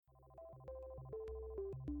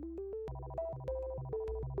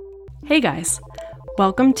Hey guys,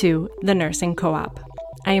 welcome to the Nursing Co-op.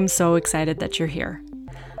 I am so excited that you're here.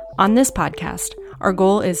 On this podcast, our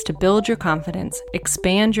goal is to build your confidence,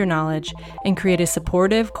 expand your knowledge, and create a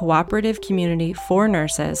supportive, cooperative community for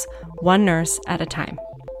nurses, one nurse at a time.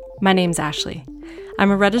 My name's Ashley.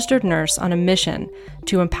 I'm a registered nurse on a mission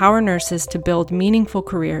to empower nurses to build meaningful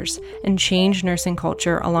careers and change nursing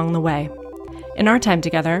culture along the way. In our time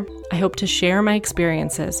together, I hope to share my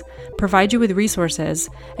experiences, provide you with resources,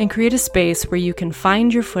 and create a space where you can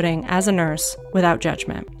find your footing as a nurse without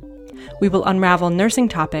judgment. We will unravel nursing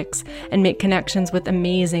topics and make connections with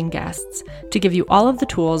amazing guests to give you all of the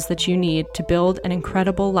tools that you need to build an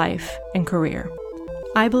incredible life and career.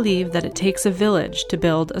 I believe that it takes a village to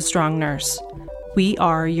build a strong nurse. We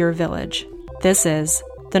are your village. This is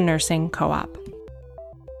the Nursing Co-op.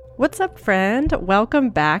 What's up, friend?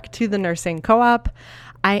 Welcome back to the Nursing Co-op.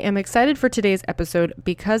 I am excited for today's episode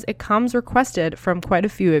because it comes requested from quite a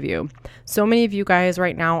few of you. So many of you guys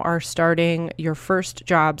right now are starting your first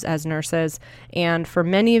jobs as nurses, and for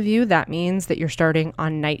many of you, that means that you're starting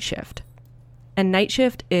on night shift. And night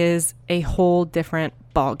shift is a whole different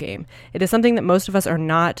ballgame. It is something that most of us are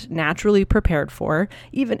not naturally prepared for.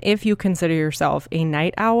 Even if you consider yourself a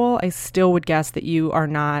night owl, I still would guess that you are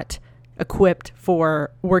not equipped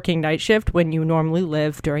for working night shift when you normally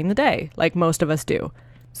live during the day, like most of us do.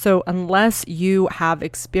 So unless you have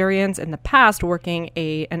experience in the past working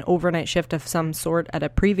an overnight shift of some sort at a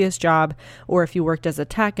previous job, or if you worked as a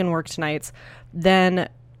tech and worked nights, then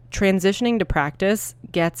transitioning to practice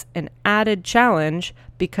gets an added challenge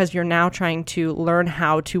because you're now trying to learn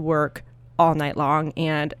how to work all night long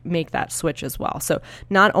and make that switch as well. So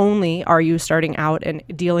not only are you starting out and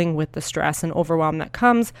dealing with the stress and overwhelm that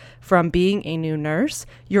comes from being a new nurse,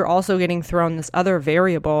 you're also getting thrown this other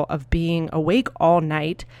variable of being awake all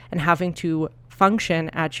night and having to function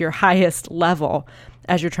at your highest level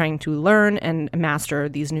as you're trying to learn and master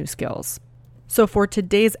these new skills. So for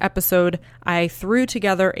today's episode, I threw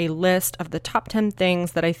together a list of the top 10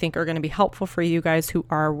 things that I think are going to be helpful for you guys who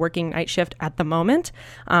are working night shift at the moment.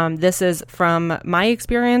 This is from my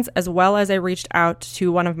experience, as well as I reached out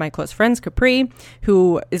to one of my close friends, Capri,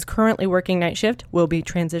 who is currently working night shift, will be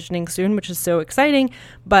transitioning soon, which is so exciting,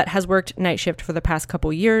 but has worked night shift for the past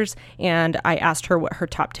couple years. And I asked her what her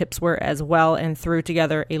top tips were as well and threw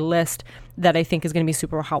together a list that I think is going to be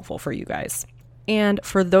super helpful for you guys. And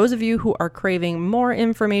for those of you who are craving more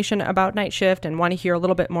information about night shift and want to hear a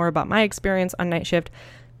little bit more about my experience on night shift,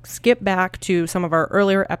 skip back to some of our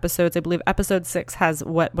earlier episodes. I believe episode 6 has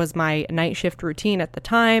what was my night shift routine at the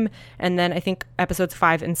time. And then I think episodes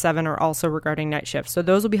 5 and 7 are also regarding night shift. So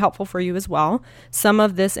those will be helpful for you as well. Some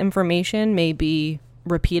of this information may be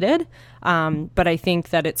repeated, but I think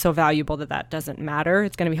that it's so valuable that doesn't matter.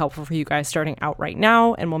 It's going to be helpful for you guys starting out right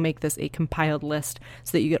now, and we'll make this a compiled list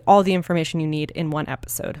so that you get all the information you need in one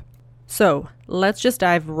episode. So let's just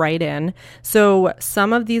dive right in. So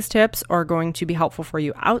some of these tips are going to be helpful for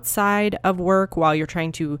you outside of work while you're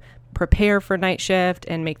trying to prepare for night shift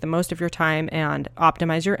and make the most of your time and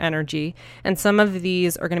optimize your energy. And some of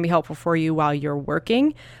these are going to be helpful for you while you're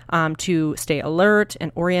working to stay alert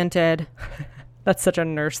and oriented. That's such a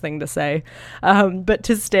nurse thing to say, but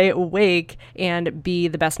to stay awake and be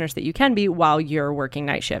the best nurse that you can be while you're working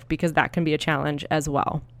night shift, because that can be a challenge as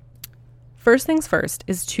well. First things first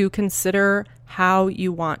is to consider how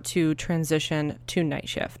you want to transition to night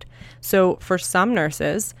shift. So for some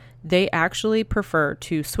nurses, they actually prefer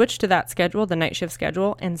to switch to that schedule, the night shift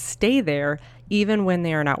schedule, and stay there even when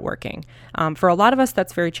they are not working. For a lot of us,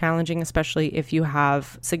 that's very challenging, especially if you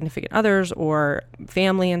have significant others or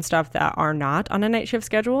family and stuff that are not on a night shift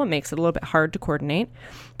schedule. It makes it a little bit hard to coordinate.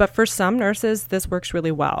 But for some nurses, this works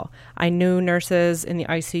really well. I knew nurses in the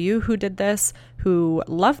ICU who did this, who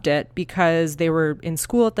loved it because they were in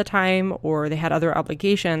school at the time or they had other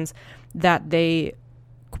obligations that they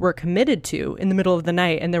were committed to in the middle of the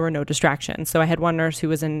night, and there were no distractions. So I had one nurse who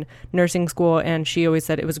was in nursing school, and she always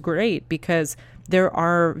said it was great because there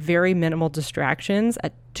are very minimal distractions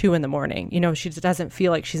at 2 a.m. You know, she just doesn't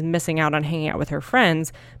feel like she's missing out on hanging out with her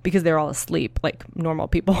friends because they're all asleep like normal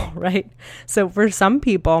people, right? So for some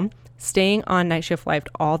people, staying on night shift life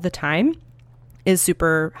all the time is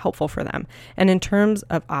super helpful for them. And in terms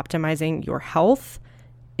of optimizing your health,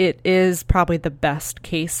 it is probably the best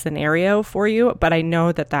case scenario for you, but I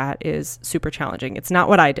know that is super challenging. It's not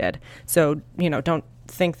what I did. So, don't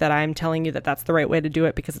think that I'm telling you that that's the right way to do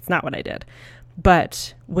it, because it's not what I did.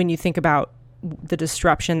 But when you think about the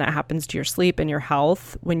disruption that happens to your sleep and your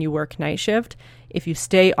health when you work night shift, if you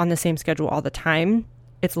stay on the same schedule all the time,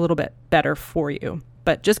 it's a little bit better for you.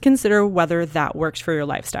 But just consider whether that works for your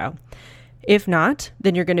lifestyle. If not,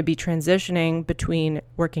 then you're going to be transitioning between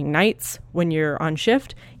working nights when you're on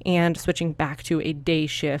shift and switching back to a day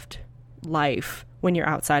shift life when you're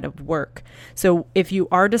outside of work. So if you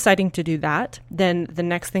are deciding to do that, then the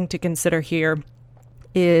next thing to consider here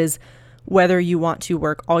is whether you want to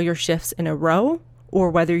work all your shifts in a row or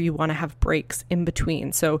whether you want to have breaks in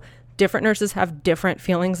between. So different nurses have different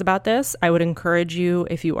feelings about this. I would encourage you,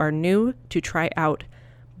 if you are new, to try out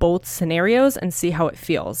both scenarios and see how it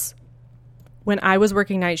feels. When I was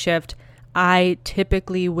working night shift, I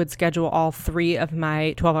typically would schedule all 3 of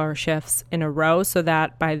my 12-hour shifts in a row so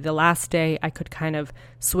that by the last day, I could kind of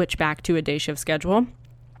switch back to a day shift schedule.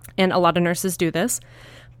 And a lot of nurses do this.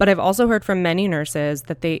 But I've also heard from many nurses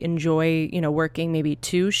that they enjoy, working maybe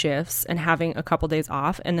 2 shifts and having a couple days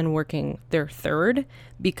off and then working their third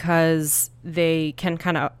because they can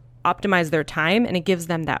kind of optimize their time and it gives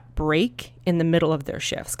them that break in the middle of their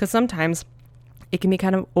shifts. Because sometimes it can be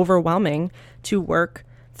kind of overwhelming to work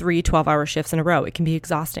 3 12-hour shifts in a row. It can be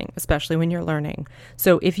exhausting, especially when you're learning.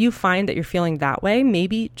 So if you find that you're feeling that way,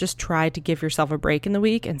 maybe just try to give yourself a break in the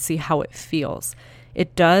week and see how it feels.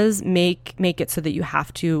 It does make it so that you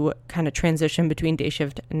have to kind of transition between day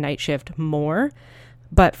shift and night shift more.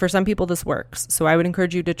 But for some people, this works. So I would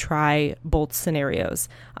encourage you to try both scenarios.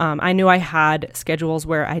 I knew I had schedules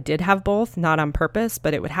where I did have both, not on purpose,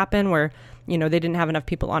 but it would happen where, they didn't have enough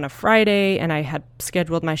people on a Friday and I had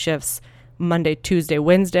scheduled my shifts Monday, Tuesday,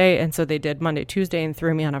 Wednesday. And so they did Monday, Tuesday and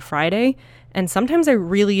threw me on a Friday. And sometimes I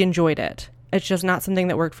really enjoyed it. It's just not something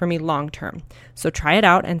that worked for me long term. So try it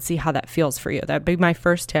out and see how that feels for you. That'd be my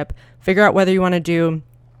first tip. Figure out whether you want to do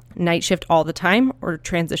night shift all the time or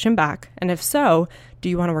transition back. And if so, do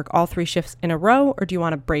you want to work all 3 shifts in a row or do you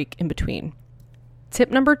want to break in between?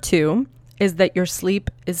 Tip number 2 is that your sleep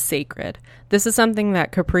is sacred. This is something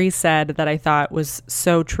that Capri said that I thought was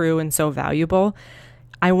so true and so valuable.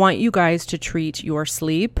 I want you guys to treat your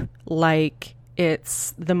sleep like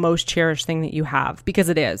it's the most cherished thing that you have, because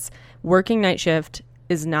it is. Working night shift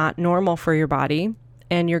is not normal for your body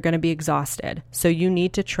and you're going to be exhausted. So you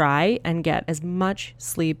need to try and get as much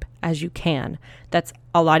sleep as you can. That's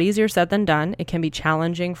a lot easier said than done. It can be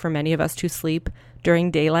challenging for many of us to sleep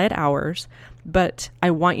during daylight hours, but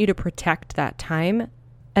I want you to protect that time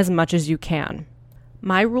as much as you can.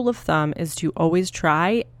 My rule of thumb is to always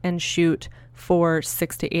try and shoot for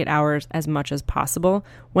 6 to 8 hours as much as possible.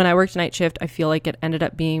 When I worked night shift, I feel like it ended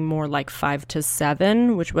up being more like 5 to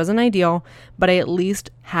 7, which wasn't ideal, but I at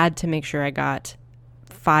least had to make sure I got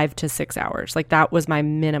 5 to 6 hours. Like that was my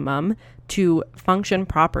minimum to function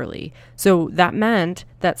properly. So that meant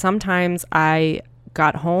that sometimes I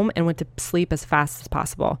got home and went to sleep as fast as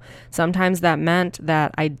possible. Sometimes that meant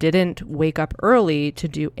that I didn't wake up early to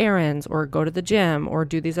do errands or go to the gym or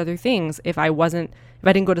do these other things if I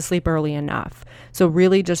didn't go to sleep early enough. So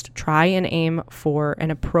really just try and aim for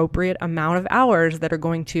an appropriate amount of hours that are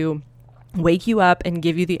going to wake you up and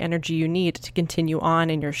give you the energy you need to continue on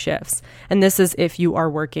in your shifts. And this is if you are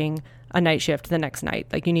working a night shift the next night.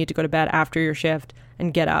 Like you need to go to bed after your shift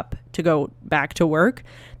and get up to go back to work.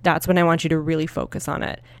 That's when I want you to really focus on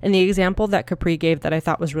it. And the example that Capri gave that I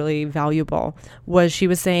thought was really valuable was she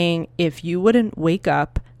was saying, if you wouldn't wake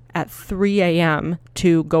up at 3 a.m.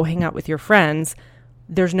 to go hang out with your friends,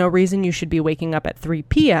 there's no reason you should be waking up at 3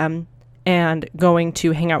 p.m. and going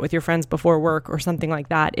to hang out with your friends before work or something like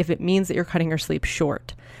that if it means that you're cutting your sleep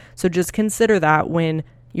short. So just consider that when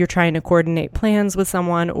you're trying to coordinate plans with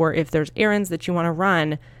someone, or if there's errands that you want to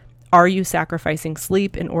run, are you sacrificing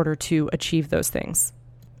sleep in order to achieve those things?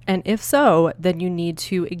 And if so, then you need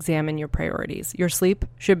to examine your priorities. Your sleep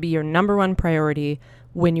should be your number one priority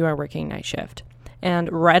when you are working night shift. And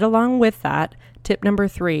right along with that, tip number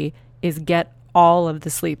 3 is get all of the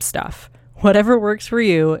sleep stuff. Whatever works for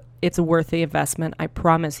you, it's worth the investment, I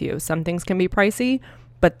promise you. Some things can be pricey,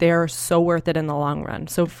 but they're so worth it in the long run.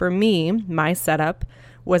 So for me, my setup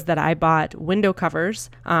was that I bought window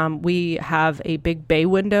covers. We have a big bay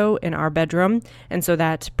window in our bedroom, and so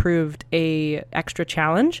that proved a extra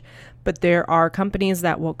challenge. But there are companies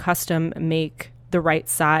that will custom make the right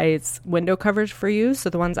size window covers for you.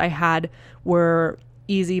 So the ones I had were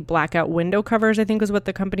Easy Blackout Window Covers, I think is what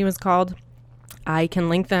the company was called. I can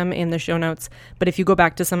link them in the show notes, but if you go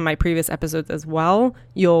back to some of my previous episodes as well,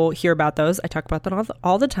 you'll hear about those. I talk about them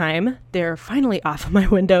all the time. They're finally off of my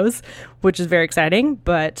windows, which is very exciting,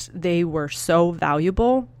 but they were so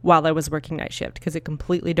valuable while I was working night shift because it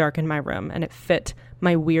completely darkened my room and it fit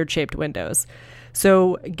my weird shaped windows.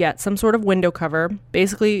 So get some sort of window cover.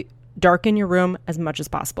 Basically, darken your room as much as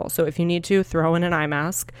possible. So if you need to, throw in an eye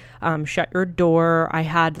mask, shut your door. I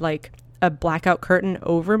had like a blackout curtain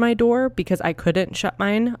over my door because I couldn't shut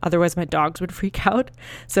mine. Otherwise, my dogs would freak out.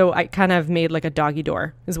 So I kind of made like a doggy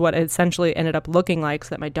door is what it essentially ended up looking like, so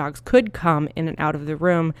that my dogs could come in and out of the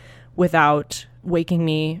room without waking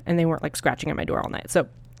me, and they weren't like scratching at my door all night. So,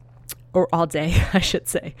 or all day, I should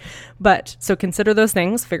say. But so consider those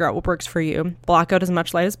things, figure out what works for you, block out as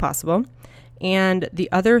much light as possible. And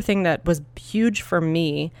the other thing that was huge for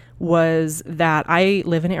me was that I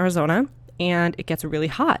live in Arizona and it gets really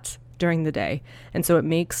hot during the day. And so it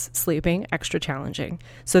makes sleeping extra challenging.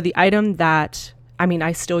 So the item that,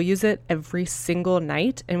 I still use it every single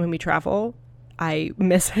night. And when we travel, I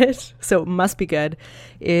miss it, so it must be good,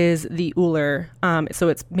 is the Uller. So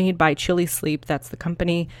it's made by Chili Sleep, that's the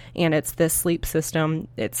company, and it's this sleep system.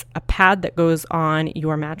 It's a pad that goes on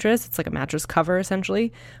your mattress. It's like a mattress cover,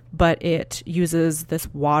 essentially, but it uses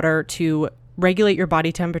this water to regulate your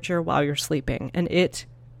body temperature while you're sleeping, and it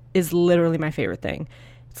is literally my favorite thing.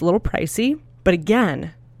 It's a little pricey, but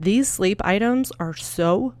again, these sleep items are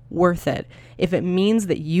so worth it if it means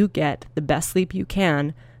that you get the best sleep you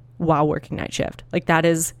can while working night shift. Like that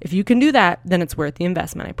is, if you can do that, then it's worth the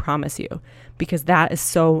investment, I promise you, because that is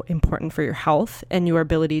so important for your health and your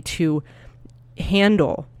ability to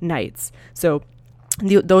handle nights. So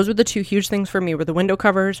those were the two huge things for me, were the window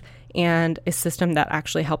covers and a system that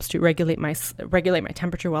actually helps to regulate my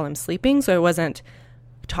temperature while I'm sleeping. So I wasn't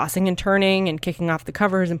tossing and turning and kicking off the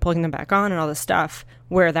covers and pulling them back on and all this stuff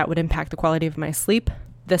where that would impact the quality of my sleep.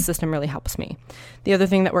 This system really helps me. The other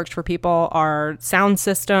thing that works for people are sound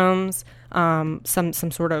systems, some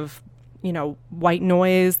sort of, white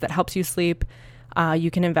noise that helps you sleep.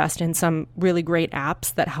 You can invest in some really great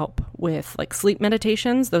apps that help with like sleep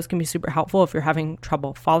meditations. Those can be super helpful if you're having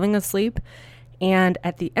trouble falling asleep. And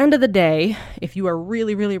at the end of the day, if you are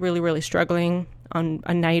really, really, really, really struggling on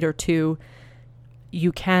a night or two,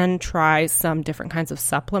 you can try some different kinds of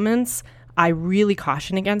supplements. I really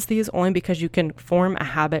caution against these only because you can form a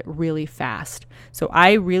habit really fast. So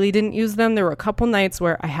I really didn't use them. There were a couple nights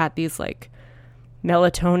where I had these like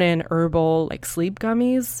melatonin herbal like sleep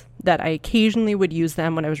gummies that I occasionally would use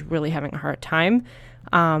them when I was really having a hard time.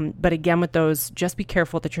 But again, with those, just be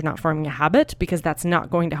careful that you're not forming a habit because that's not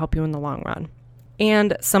going to help you in the long run.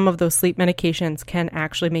 And some of those sleep medications can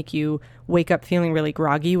actually make you wake up feeling really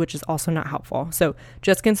groggy, which is also not helpful. So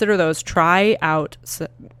just consider those. Try out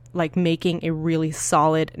like making a really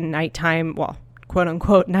solid nighttime, quote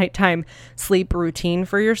unquote, nighttime sleep routine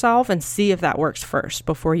for yourself and see if that works first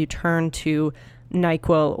before you turn to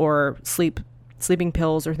NyQuil or sleeping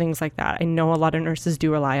pills or things like that. I know a lot of nurses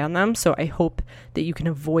do rely on them, so I hope that you can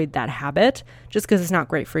avoid that habit just because it's not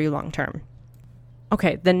great for you long term.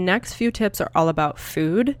 Okay, the next few tips are all about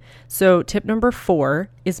food. So tip number 4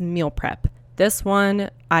 is meal prep. This one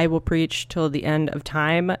I will preach till the end of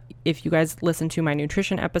time. If you guys listen to my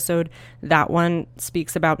nutrition episode, that one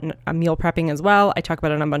speaks about meal prepping as well. I talk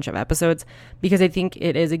about it on a bunch of episodes because I think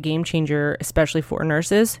it is a game changer, especially for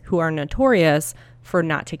nurses who are notorious for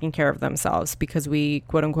not taking care of themselves because we,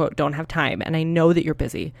 quote unquote, don't have time. And I know that you're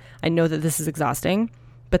busy. I know that this is exhausting,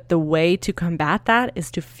 but the way to combat that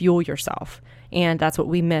is to fuel yourself. And that's what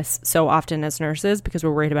we miss so often as nurses because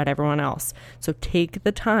we're worried about everyone else. So take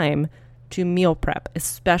the time to meal prep,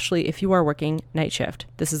 especially if you are working night shift.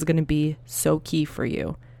 This is going to be so key for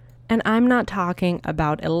you. And I'm not talking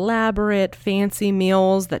about elaborate, fancy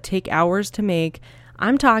meals that take hours to make.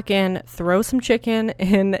 I'm talking throw some chicken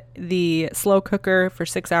in the slow cooker for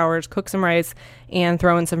 6 hours, cook some rice, and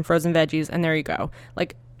throw in some frozen veggies, and there you go.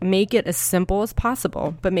 Like, make it as simple as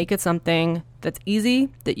possible, but make it something that's easy,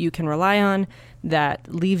 that you can rely on,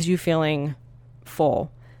 that leaves you feeling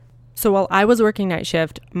full. So while I was working night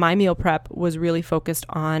shift, my meal prep was really focused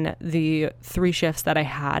on the 3 shifts that I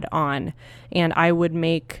had on. And I would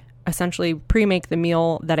essentially pre-make the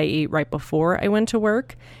meal that I ate right before I went to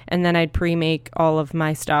work. And then I'd pre-make all of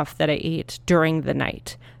my stuff that I ate during the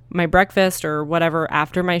night. My breakfast or whatever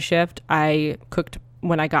after my shift, I cooked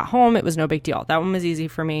when I got home. It was no big deal. That one was easy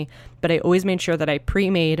for me. But I always made sure that I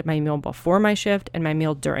pre-made my meal before my shift and my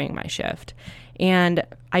meal during my shift. And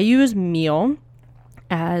I use meal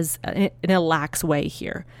as in a lax way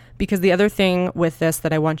here. Because the other thing with this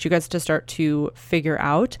that I want you guys to start to figure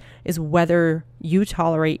out is whether you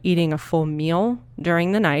tolerate eating a full meal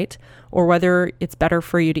during the night or whether it's better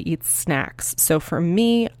for you to eat snacks. So for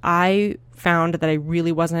me, I found that I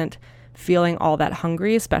really wasn't feeling all that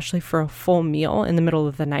hungry, especially for a full meal in the middle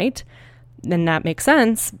of the night. And that makes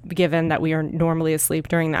sense given that we are normally asleep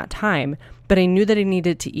during that time. But I knew that I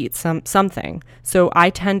needed to eat something. So I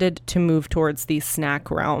tended to move towards the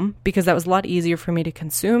snack realm because that was a lot easier for me to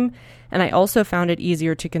consume. And I also found it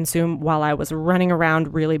easier to consume while I was running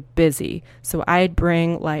around really busy. So I'd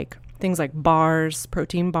bring like Things like bars,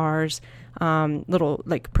 protein bars, little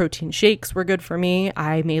like protein shakes were good for me.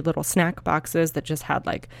 I made little snack boxes that just had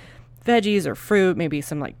like veggies or fruit, maybe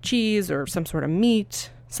some like cheese or some sort of meat,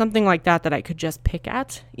 something like that I could just pick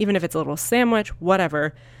at, even if it's a little sandwich,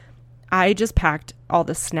 whatever. I just packed all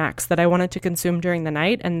the snacks that I wanted to consume during the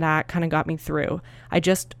night, and that kind of got me through. I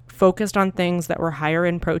just focused on things that were higher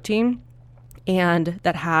in protein and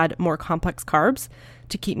that had more complex carbs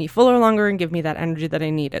to keep me fuller longer and give me that energy that I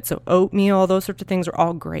needed. So oatmeal, those sorts of things are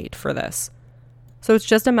all great for this. So it's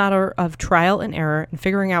just a matter of trial and error and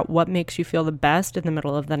figuring out what makes you feel the best in the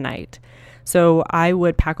middle of the night. So I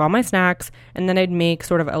would pack all my snacks, and then I'd make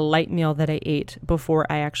sort of a light meal that I ate before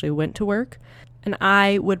I actually went to work. And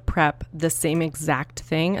I would prep the same exact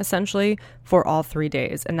thing essentially for all 3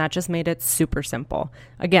 days. And that just made it super simple.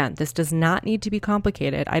 Again, this does not need to be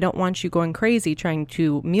complicated. I don't want you going crazy trying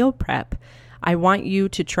to meal prep. I want you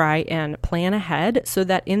to try and plan ahead so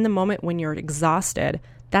that in the moment when you're exhausted,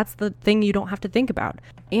 that's the thing you don't have to think about.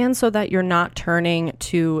 And so that you're not turning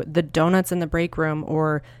to the donuts in the break room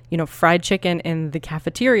or, fried chicken in the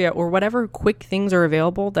cafeteria or whatever quick things are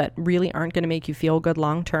available that really aren't going to make you feel good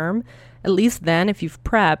long term. At least then, if you've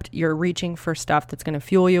prepped, you're reaching for stuff that's going to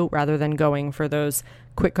fuel you rather than going for those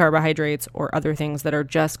quick carbohydrates or other things that are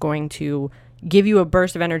just going to give you a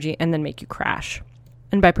burst of energy and then make you crash.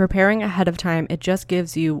 And by preparing ahead of time, it just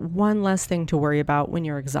gives you one less thing to worry about when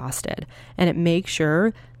you're exhausted. And it makes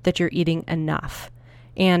sure that you're eating enough.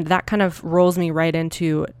 And that kind of rolls me right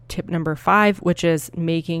into tip number 5, which is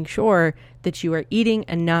making sure that you are eating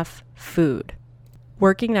enough food.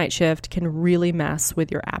 Working night shift can really mess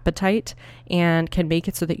with your appetite and can make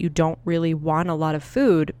it so that you don't really want a lot of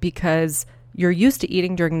food because you're used to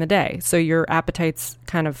eating during the day. So your appetite's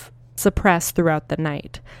kind of suppressed throughout the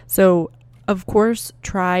night. So of course,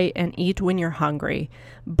 try and eat when you're hungry,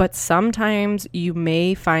 but sometimes you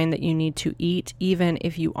may find that you need to eat even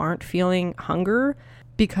if you aren't feeling hunger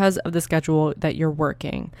because of the schedule that you're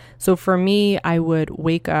working. So for me, I would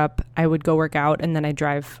wake up, I would go work out, and then I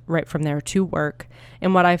drive right from there to work.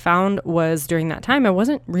 And what I found was during that time, I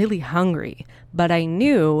wasn't really hungry, but I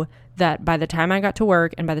knew that by the time I got to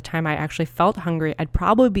work and by the time I actually felt hungry, I'd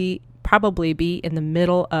probably be in the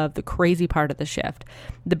middle of the crazy part of the shift.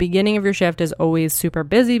 The beginning of your shift is always super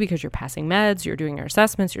busy because you're passing meds, you're doing your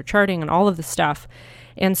assessments, you're charting and all of the stuff.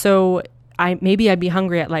 And so I'd be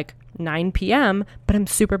hungry at like 9 p.m., but I'm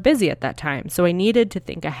super busy at that time. So I needed to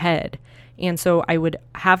think ahead. And so I would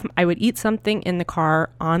eat something in the car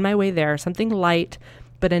on my way there, something light,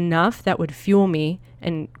 but enough that would fuel me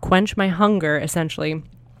and quench my hunger essentially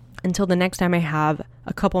until the next time I have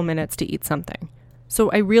a couple minutes to eat something. So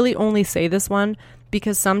I really only say this one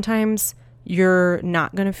because sometimes you're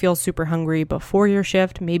not going to feel super hungry before your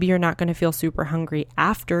shift. Maybe you're not going to feel super hungry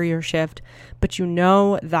after your shift, but you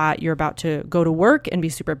know that you're about to go to work and be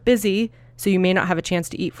super busy. So you may not have a chance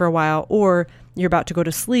to eat for a while, or you're about to go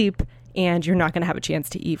to sleep and you're not going to have a chance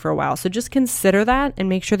to eat for a while. So just consider that and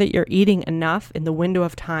make sure that you're eating enough in the window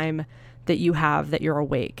of time that you have that you're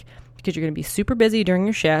awake. Because you're going to be super busy during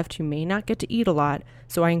your shift. You may not get to eat a lot.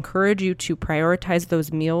 So I encourage you to prioritize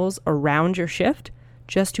those meals around your shift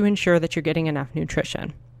just to ensure that you're getting enough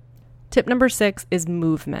nutrition. Tip number 6 is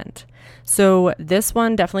movement. So this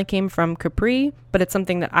one definitely came from Capri, but it's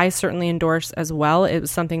something that I certainly endorse as well. It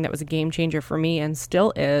was something that was a game changer for me and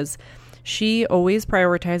still is. She always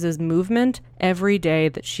prioritizes movement every day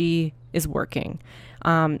that she is working.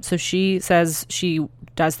 So she says she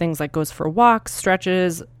does things like goes for walks,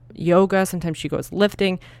 stretches, yoga, sometimes she goes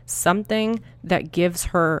lifting, something that gives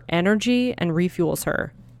her energy and refuels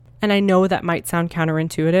her. And I know that might sound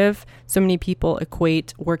counterintuitive. So many people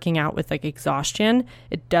equate working out with like exhaustion.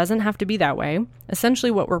 It doesn't have to be that way.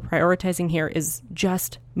 Essentially, what we're prioritizing here is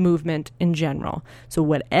just movement in general. So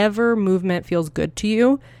whatever movement feels good to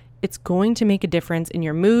you, it's going to make a difference in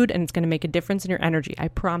your mood and it's going to make a difference in your energy. I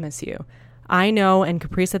promise you. I know, and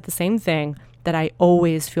Capri said the same thing, that I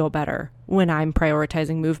always feel better when I'm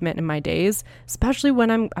prioritizing movement in my days, especially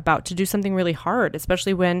when I'm about to do something really hard,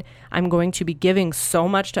 especially when I'm going to be giving so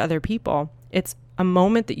much to other people. It's a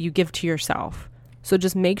moment that you give to yourself. So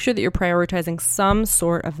just make sure that you're prioritizing some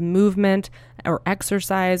sort of movement or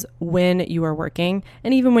exercise when you are working,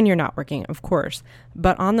 and even when you're not working, of course.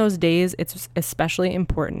 But on those days, it's especially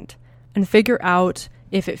important. And figure out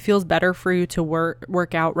if it feels better for you to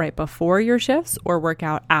work out right before your shifts or work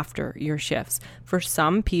out after your shifts. For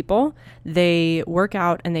some people, they work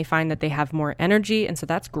out and they find that they have more energy, and so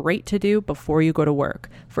that's great to do before you go to work.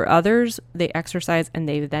 For others, they exercise and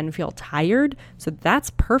they then feel tired, so that's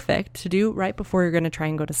perfect to do right before you're going to try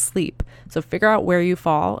and go to sleep. So figure out where you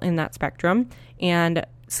fall in that spectrum and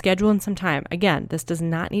schedule in some time. Again, this does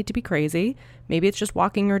not need to be crazy. Maybe it's just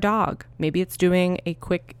walking your dog. Maybe it's doing a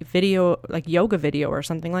quick video, like yoga video or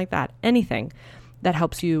something like that. Anything that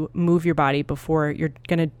helps you move your body before you're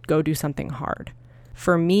going to go do something hard.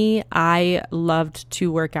 For me, I loved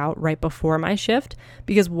to work out right before my shift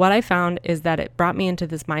because what I found is that it brought me into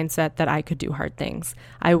this mindset that I could do hard things.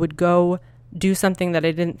 I would go do something that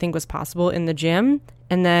I didn't think was possible in the gym,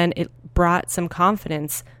 and then it brought some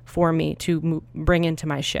confidence for me to bring into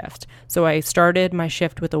my shift. So I started my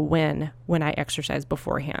shift with a win when I exercised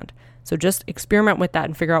beforehand. So just experiment with that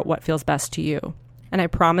and figure out what feels best to you. And I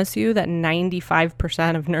promise you that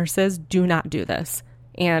 95% of nurses do not do this.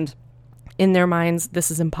 And in their minds,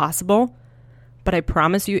 this is impossible. But I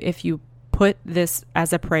promise you, if you put this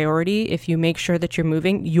as a priority, if you make sure that you're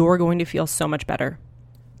moving, you're going to feel so much better.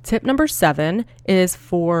 Tip number 7 is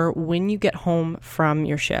for when you get home from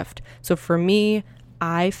your shift. So for me,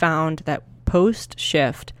 I found that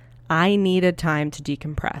post-shift, I needed time to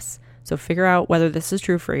decompress. So figure out whether this is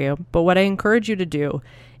true for you. But what I encourage you to do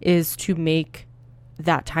is to make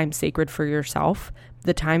that time sacred for yourself,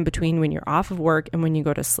 the time between when you're off of work and when you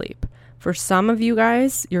go to sleep. For some of you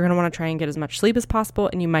guys, you're going to want to try and get as much sleep as possible,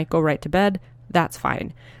 and you might go right to bed. That's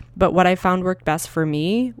fine. But what I found worked best for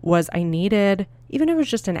me was I needed, even if it was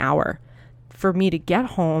just an hour, for me to get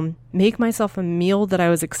home, make myself a meal that I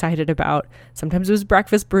was excited about. Sometimes it was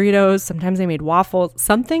breakfast burritos. Sometimes I made waffles,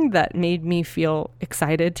 something that made me feel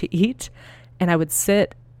excited to eat. And I would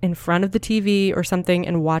sit in front of the TV or something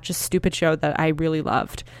and watch a stupid show that I really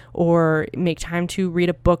loved, or make time to read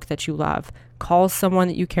a book that you love, call someone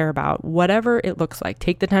that you care about, whatever it looks like.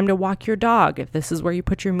 Take the time to walk your dog if this is where you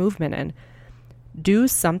put your movement in. Do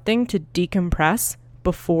something to decompress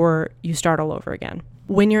before you start all over again.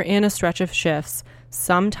 When you're in a stretch of shifts,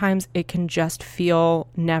 sometimes it can just feel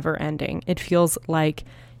never ending. It feels like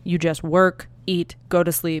you just work, eat, go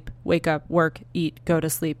to sleep, wake up, work, eat, go to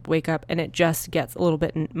sleep, wake up, and it just gets a little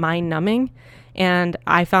bit mind numbing. And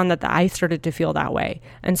I found that I started to feel that way.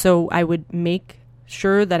 And so I would make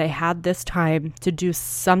sure that I had this time to do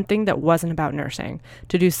something that wasn't about nursing,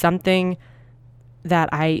 to do something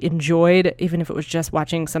that I enjoyed, even if it was just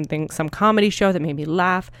watching some comedy show that made me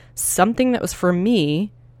laugh, something that was for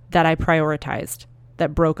me that I prioritized,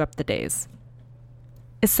 that broke up the days.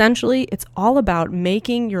 Essentially, it's all about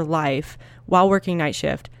making your life while working night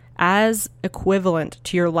shift as equivalent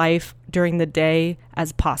to your life during the day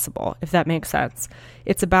as possible, if that makes sense.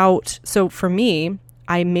 It's about, so for me,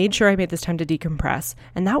 I made sure I made this time to decompress.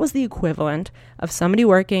 And that was the equivalent of somebody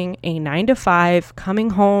working a 9 to 5, coming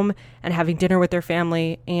home and having dinner with their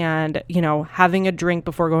family and, having a drink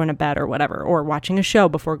before going to bed or whatever, or watching a show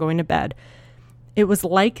before going to bed. It was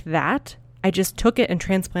like that. I just took it and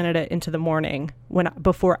transplanted it into the morning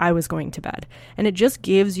before I was going to bed. And it just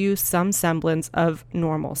gives you some semblance of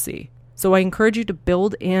normalcy. So I encourage you to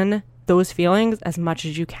build in those feelings as much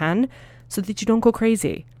as you can so that you don't go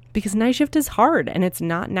crazy. Because night shift is hard and it's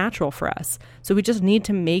not natural for us. So we just need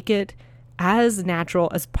to make it as natural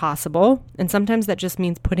as possible. And sometimes that just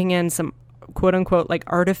means putting in some quote unquote like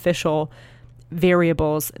artificial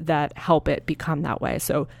variables that help it become that way.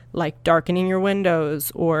 So like darkening your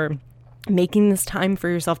windows or making this time for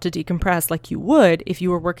yourself to decompress like you would if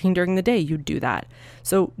you were working during the day, you'd do that.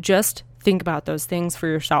 So just think about those things for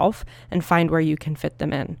yourself and find where you can fit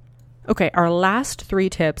them in. Okay, our last 3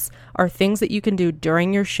 tips are things that you can do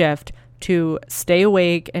during your shift to stay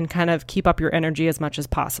awake and kind of keep up your energy as much as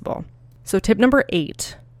possible. So tip number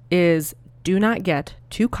 8 is do not get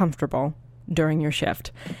too comfortable during your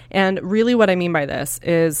shift. And really what I mean by this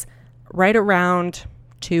is right around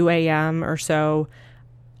 2 a.m. or so,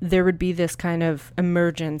 there would be this kind of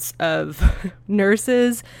emergence of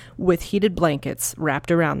nurses with heated blankets wrapped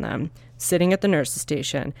around them, sitting at the nurse's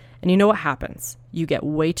station. And you know what happens? You get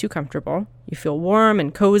way too comfortable. You feel warm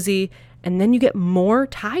and cozy, and then you get more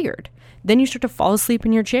tired. Then you start to fall asleep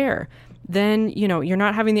in your chair. Then, you're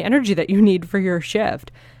not having the energy that you need for your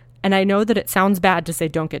shift. And I know that it sounds bad to say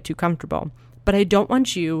don't get too comfortable, but I don't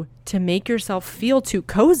want you to make yourself feel too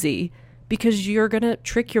cozy because you're going to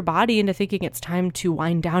trick your body into thinking it's time to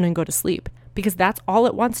wind down and go to sleep, because that's all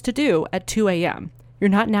it wants to do at 2 a.m. You're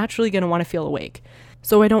not naturally going to want to feel awake.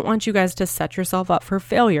 So I don't want you guys to set yourself up for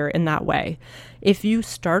failure in that way. If you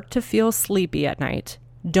start to feel sleepy at night,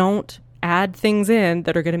 don't add things in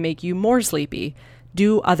that are going to make you more sleepy.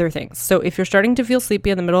 Do other things. So if you're starting to feel sleepy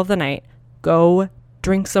in the middle of the night, go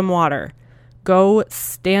drink some water. Go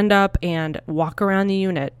stand up and walk around the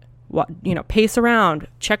unit. Pace around,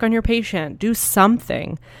 check on your patient, do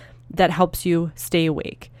something that helps you stay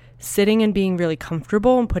awake. Sitting and being really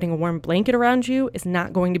comfortable and putting a warm blanket around you is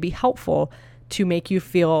not going to be helpful to make you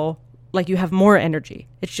feel like you have more energy.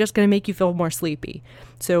 It's just going to make you feel more sleepy.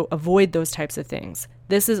 So avoid those types of things.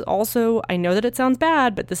 This is also, I know that it sounds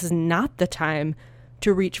bad, but this is not the time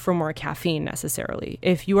to reach for more caffeine necessarily.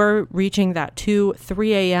 If you are reaching that 2,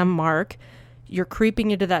 3 a.m. mark, you're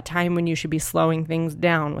creeping into that time when you should be slowing things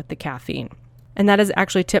down with the caffeine. And that is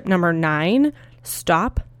actually tip number 9.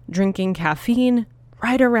 Stop drinking caffeine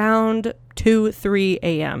right around 2, 3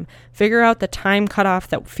 a.m. Figure out the time cutoff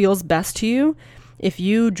that feels best to you. If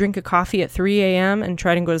you drink a coffee at 3 a.m. and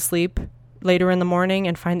try to go to sleep later in the morning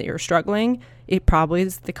and find that you're struggling, it probably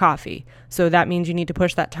is the coffee. So that means you need to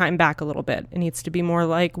push that time back a little bit. It needs to be more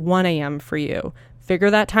like 1 a.m. for you. Figure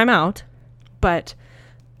that time out, but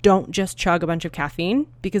don't just chug a bunch of caffeine,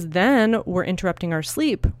 because then we're interrupting our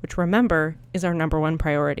sleep, which, remember, is our number one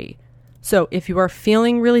priority. So if you are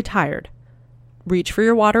feeling really tired, reach for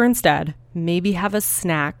your water instead. Maybe have a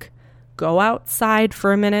snack. Go outside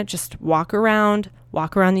for a minute, just walk around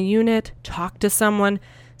the unit, talk to someone,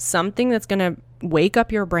 something that's going to wake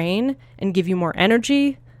up your brain and give you more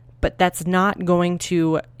energy, but that's not going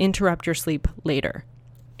to interrupt your sleep later.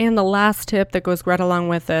 And the last tip that goes right along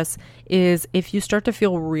with this is if you start to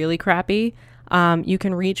feel really crappy, you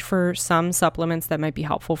can reach for some supplements that might be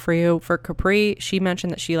helpful for you. For Capri, she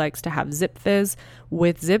mentioned that she likes to have Zip Fizz.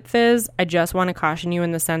 With Zip Fizz, I just want to caution you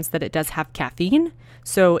in the sense that it does have caffeine.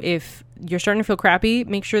 So if you're starting to feel crappy,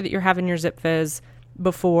 make sure that you're having your Zip Fizz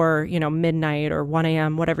before, midnight or 1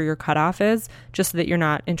 a.m., whatever your cutoff is, just so that you're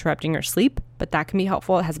not interrupting your sleep. But that can be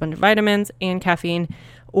helpful. It has a bunch of vitamins and caffeine.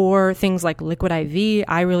 Or things like Liquid IV,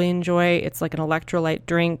 I really enjoy. It's like an electrolyte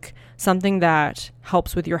drink, something that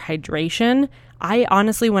helps with your hydration. I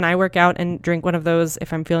honestly, when I work out and drink one of those,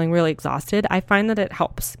 if I'm feeling really exhausted, I find that it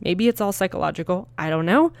helps. Maybe it's all psychological. I don't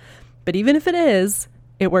know. But even if it is,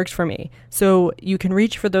 it works for me. So you can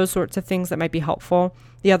reach for those sorts of things that might be helpful.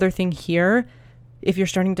 The other thing here, if you're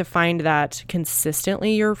starting to find that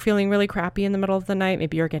consistently you're feeling really crappy in the middle of the night,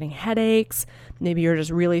 maybe you're getting headaches, maybe you're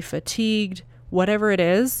just really fatigued, whatever it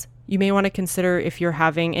is, you may want to consider if you're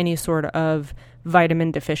having any sort of vitamin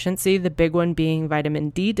deficiency, the big one being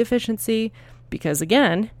vitamin D deficiency, because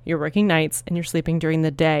again, you're working nights and you're sleeping during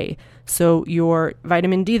the day. So your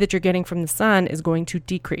vitamin D that you're getting from the sun is going to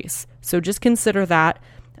decrease. So just consider that,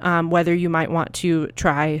 whether you might want to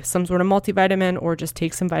try some sort of multivitamin or just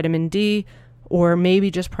take some vitamin D, or maybe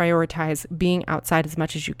just prioritize being outside as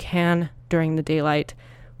much as you can during the daylight.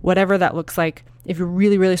 Whatever that looks like, if you're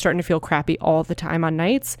really, really starting to feel crappy all the time on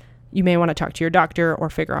nights, you may want to talk to your doctor or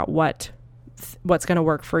figure out what's going to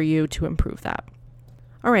work for you to improve that.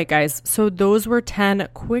 All right, guys. So those were 10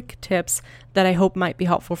 quick tips that I hope might be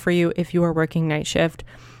helpful for you if you are working night shift.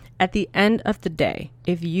 At the end of the day,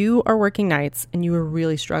 if you are working nights and you are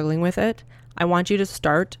really struggling with it, I want you to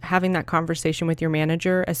start having that conversation with your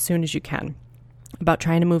manager as soon as you can about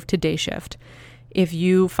trying to move to day shift. If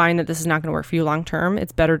you find that this is not going to work for you long term,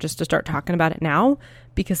 it's better just to start talking about it now,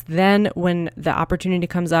 because then when the opportunity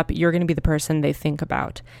comes up, you're going to be the person they think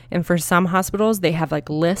about. And for some hospitals, they have like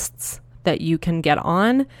lists that you can get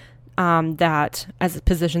on, that as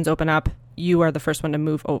positions open up, you are the first one to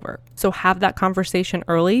move over. So have that conversation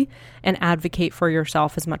early and advocate for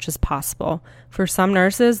yourself as much as possible. For some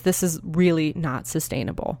nurses, this is really not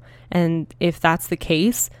sustainable. And if that's the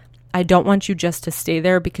case, I don't want you just to stay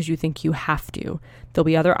there because you think you have to. There'll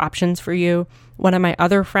be other options for you. One of my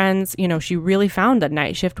other friends, she really found that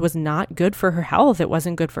night shift was not good for her health. It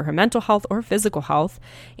wasn't good for her mental health or physical health.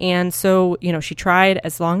 And so, she tried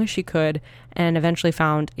as long as she could and eventually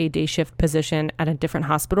found a day shift position at a different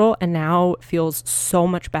hospital and now feels so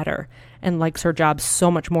much better and likes her job so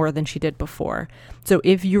much more than she did before. So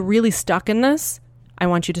if you're really stuck in this, I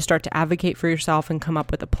want you to start to advocate for yourself and come up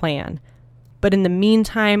with a plan. But in the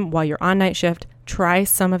meantime, while you're on night shift, try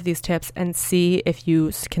some of these tips and see if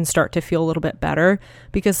you can start to feel a little bit better,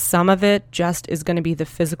 because some of it just is going to be the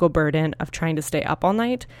physical burden of trying to stay up all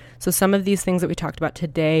night. So some of these things that we talked about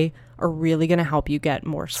today are really going to help you get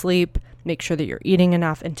more sleep, make sure that you're eating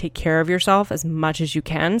enough, and take care of yourself as much as you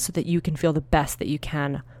can so that you can feel the best that you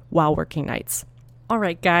can while working nights. All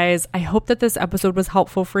right, guys, I hope that this episode was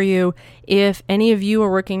helpful for you. If any of you are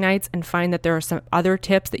working nights and find that there are some other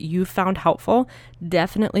tips that you found helpful,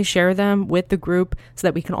 definitely share them with the group so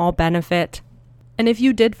that we can all benefit. And if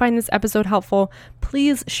you did find this episode helpful,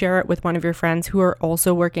 please share it with one of your friends who are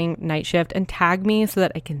also working night shift and tag me so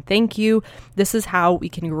that I can thank you. This is how we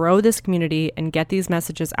can grow this community and get these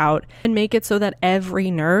messages out and make it so that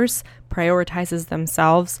every nurse prioritizes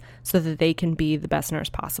themselves so that they can be the best nurse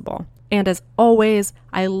possible. And as always,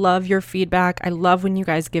 I love your feedback. I love when you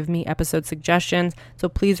guys give me episode suggestions. So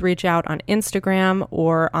please reach out on Instagram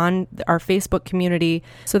or on our Facebook community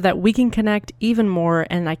so that we can connect even more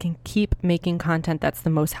and I can keep making content that's the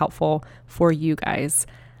most helpful for you guys.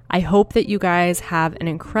 I hope that you guys have an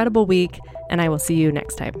incredible week and I will see you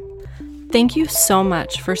next time. Thank you so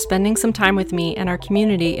much for spending some time with me and our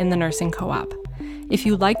community in the Nursing Co-op. If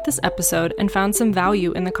you liked this episode and found some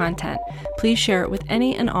value in the content, please share it with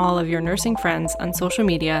any and all of your nursing friends on social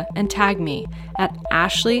media and tag me at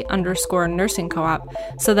Ashley_Nursing Co-op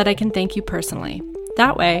so that I can thank you personally.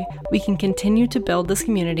 That way, we can continue to build this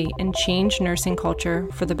community and change nursing culture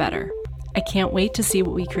for the better. I can't wait to see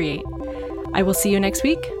what we create. I will see you next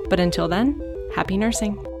week, but until then, happy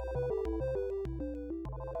nursing.